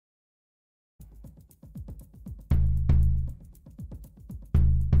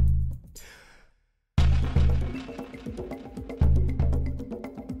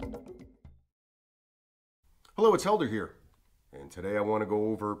Hello, it's Helder here, and today I want to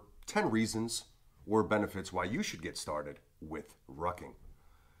go over 10 reasons or benefits why you should get started with rucking.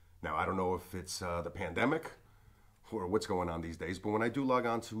 Now, I don't know if it's the pandemic or what's going on these days, but when I do log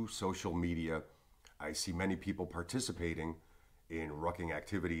on to social media, I see many people participating in rucking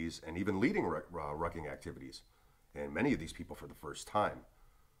activities and even leading rucking activities, and many of these people for the first time.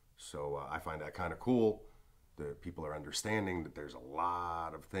 So I find that kind of cool that people are understanding that there's a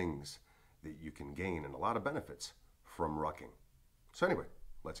lot of things that you can gain and a lot of benefits from rucking. So anyway,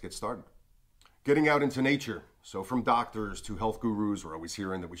 let's get started. Getting out into nature. So from doctors to health gurus, we're always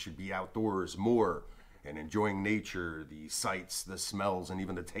hearing that we should be outdoors more and enjoying nature, the sights, the smells, and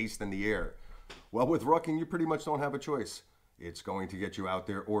even the taste in the air. Well, with rucking, you pretty much don't have a choice. It's going to get you out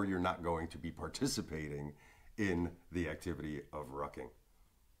there or you're not going to be participating in the activity of rucking.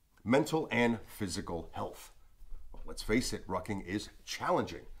 Mental and physical health. Well, let's face it, rucking is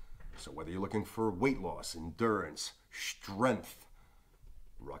challenging. So whether you're looking for weight loss, endurance, strength,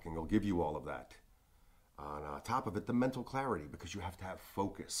 rucking will give you all of that. On top of it, the mental clarity, because you have to have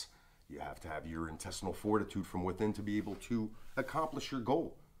focus. You have to have your intestinal fortitude from within to be able to accomplish your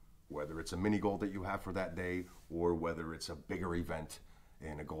goal, whether it's a mini goal that you have for that day or whether it's a bigger event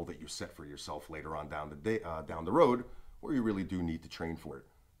and a goal that you set for yourself later on down the road, where you really do need to train for it.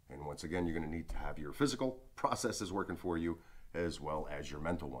 And once again, you're going to need to have your physical processes working for you as well as your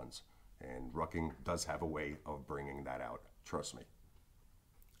mental ones. And rucking does have a way of bringing that out, trust me.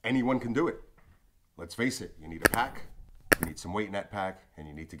 Anyone can do it. Let's face it, you need a pack, you need some weight in that pack, and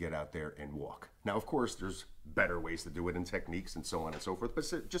you need to get out there and walk. Now, of course, there's better ways to do it and techniques and so on and so forth,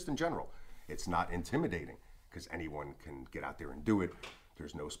 but just in general, it's not intimidating because anyone can get out there and do it.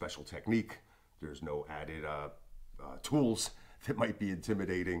 There's no special technique. There's no added tools that might be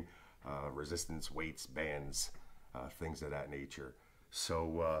intimidating, resistance, weights, bands, things of that nature.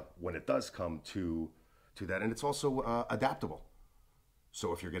 So when it does come to that, and it's also adaptable.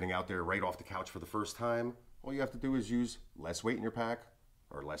 So if you're getting out there right off the couch for the first time, all you have to do is use less weight in your pack,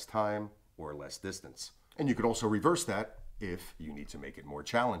 or less time, or less distance. And you could also reverse that if you need to make it more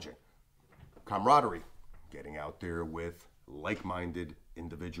challenging. Camaraderie, getting out there with like-minded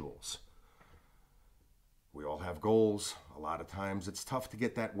individuals. We all have goals. A lot of times it's tough to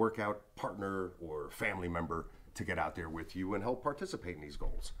get that workout partner or family member to get out there with you and help participate in these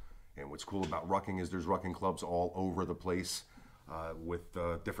goals. And what's cool about rucking is there's rucking clubs all over the place with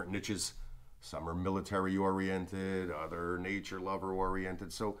different niches. Some are military oriented, other nature lover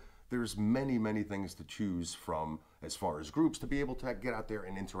oriented. So there's many, many things to choose from as far as groups to be able to get out there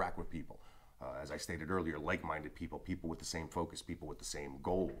and interact with people. As I stated earlier, like-minded people, people with the same focus, people with the same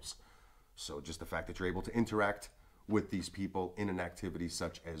goals. So just the fact that you're able to interact with these people in an activity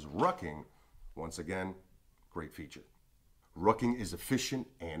such as rucking, once again, great feature. Rucking is efficient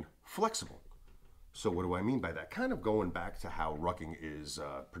and flexible. So what do I mean by that? Kind of going back to how rucking is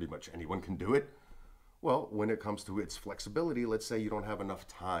pretty much anyone can do it. Well, when it comes to its flexibility, let's say you don't have enough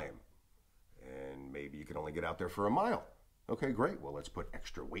time and maybe you can only get out there for a mile. Okay, great. Well, let's put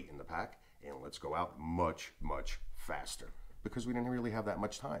extra weight in the pack and let's go out much, much faster because we didn't really have that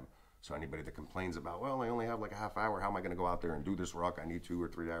much time. So anybody that complains about, well, I only have like a half hour, how am I going to go out there and do this ruck? I need 2 or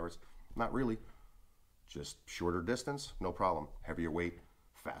 3 hours. Not really. Just shorter distance, no problem. Heavier weight,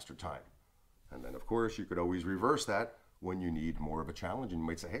 faster time. And then, of course, you could always reverse that when you need more of a challenge. And you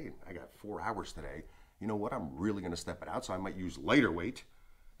might say, hey, I got 4 hours today. You know what? I'm really going to step it out. So I might use lighter weight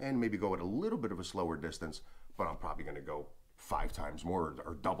and maybe go at a little bit of a slower distance, but I'm probably going to go 5 times more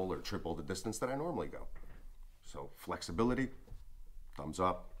or double or triple the distance that I normally go. So flexibility, thumbs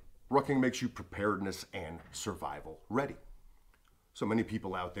up. Rucking makes you preparedness and survival ready. So many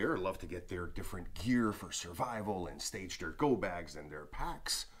people out there love to get their different gear for survival and stage their go bags and their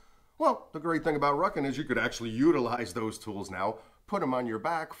packs. Well, the great thing about rucking is you could actually utilize those tools now, put them on your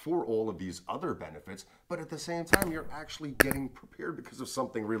back for all of these other benefits, but at the same time, you're actually getting prepared because if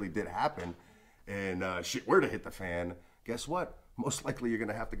something really did happen and shit were to hit the fan, guess what? Most likely you're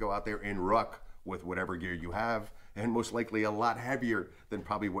gonna have to go out there and ruck with whatever gear you have, and most likely a lot heavier than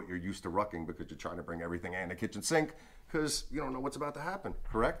probably what you're used to rucking because you're trying to bring everything and a kitchen sink because you don't know what's about to happen,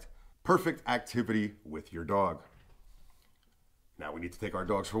 correct? Perfect activity with your dog. Now we need to take our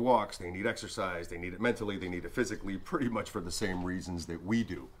dogs for walks. They need exercise, they need it mentally, they need it physically, pretty much for the same reasons that we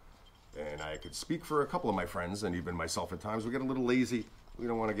do. And I could speak for a couple of my friends and even myself at times. We get a little lazy. We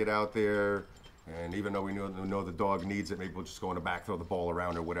don't want to get out there. And even though we know the dog needs it, maybe we'll just go in the back, throw the ball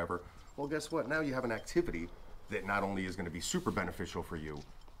around or whatever. Well, guess what? Now you have an activity that not only is going to be super beneficial for you,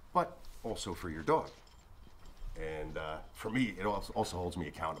 but also for your dog. And for me, it also holds me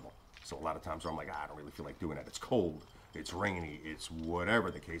accountable. So a lot of times I'm like, I don't really feel like doing that. It's cold, it's rainy, it's whatever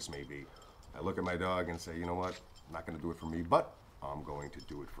the case may be. I look at my dog and say, you know what, I'm not going to do it for me, but I'm going to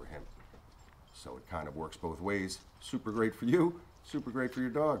do it for him. So it kind of works both ways. Super great for you, super great for your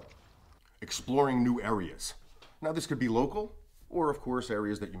dog. Exploring new areas. Now this could be local, or of course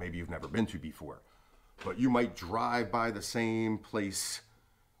areas that maybe you've never been to before. But you might drive by the same place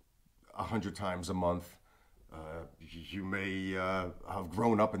 100 times a month. You may have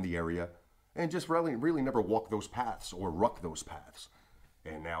grown up in the area and just really never walk those paths or ruck those paths.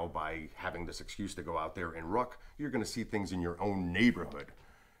 And now by having this excuse to go out there and ruck, you're going to see things in your own neighborhood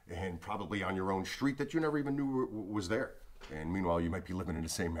and probably on your own street that you never even knew was there. And meanwhile, you might be living in the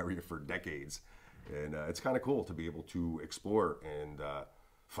same area for decades. And it's kind of cool to be able to explore and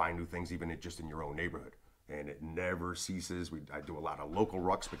find new things even just in your own neighborhood. And it never ceases. I do a lot of local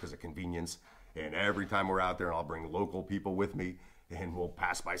rucks because of convenience. And every time we're out there, I'll bring local people with me and we'll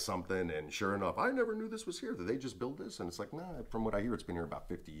pass by something. And sure enough, I never knew this was here. Did they just build this? And it's like, nah, from what I hear, it's been here about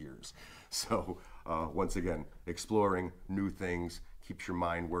 50 years. So once again, exploring new things keeps your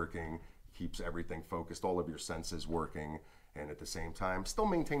mind working, keeps everything focused, all of your senses working. And at the same time, still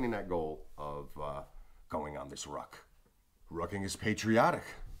maintaining that goal of going on this ruck. Rucking is patriotic.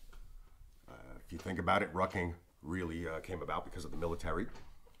 If you think about it, rucking really came about because of the military.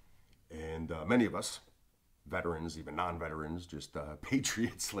 And many of us, veterans, even non-veterans, just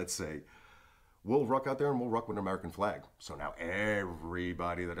patriots, let's say, we'll ruck out there and we'll ruck with an American flag. So now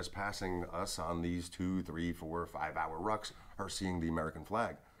everybody that is passing us on these 2, 3, 4, 5 hour rucks are seeing the American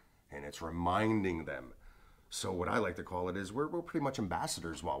flag. And it's reminding them. So what I like to call it is we're pretty much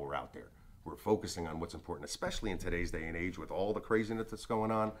ambassadors while we're out there. We're focusing on what's important, especially in today's day and age with all the craziness that's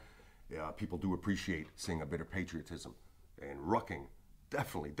going on. People do appreciate seeing a bit of patriotism. And rucking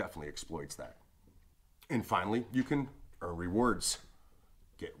definitely exploits that. And finally, you can earn rewards,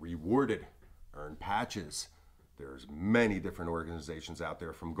 get rewarded, earn patches. There's many different organizations out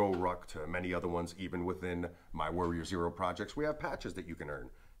there, from GORUCK to many other ones. Even within my Warrior Zero projects, we have patches that you can earn.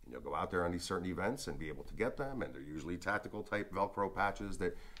 And you'll go out there on these certain events and be able to get them, and they're usually tactical type Velcro patches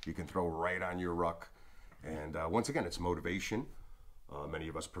that you can throw right on your ruck. And once again, it's motivation. Many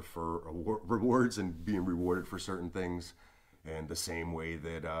of us prefer rewards and being rewarded for certain things. And the same way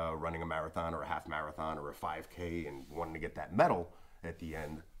that running a marathon or a half marathon or a 5K and wanting to get that medal at the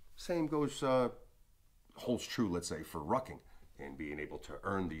end, same goes, holds true, let's say, for rucking and being able to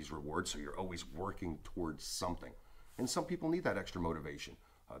earn these rewards. So you're always working towards something. And some people need that extra motivation.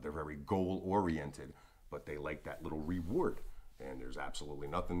 They're very goal oriented, but they like that little reward. And there's absolutely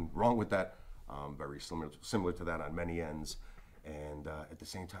nothing wrong with that. Very similar to that on many ends. And at the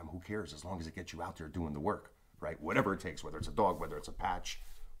same time, who cares? As long as it gets you out there doing the work, right? Whatever it takes, whether it's a dog, whether it's a patch,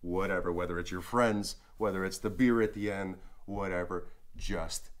 whatever, whether it's your friends, whether it's the beer at the end, whatever,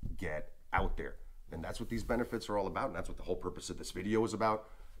 just get out there. And that's what these benefits are all about. And that's what the whole purpose of this video is about,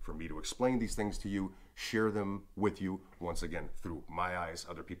 for me to explain these things to you, share them with you. Once again, through my eyes,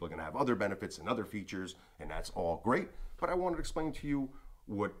 other people are going to have other benefits and other features, and that's all great. But I wanted to explain to you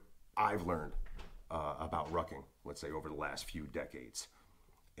what I've learned about rucking, let's say, over the last few decades.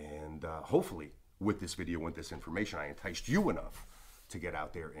 And hopefully, with this video, with this information, I enticed you enough to get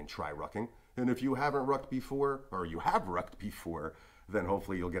out there and try rucking. And if you haven't rucked before, or you have rucked before, then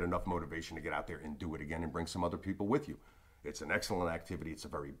hopefully you'll get enough motivation to get out there and do it again and bring some other people with you. It's an excellent activity. It's a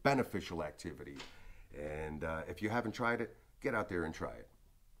very beneficial activity. And if you haven't tried it, get out there and try it.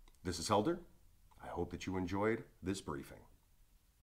 This is Helder. I hope that you enjoyed this briefing.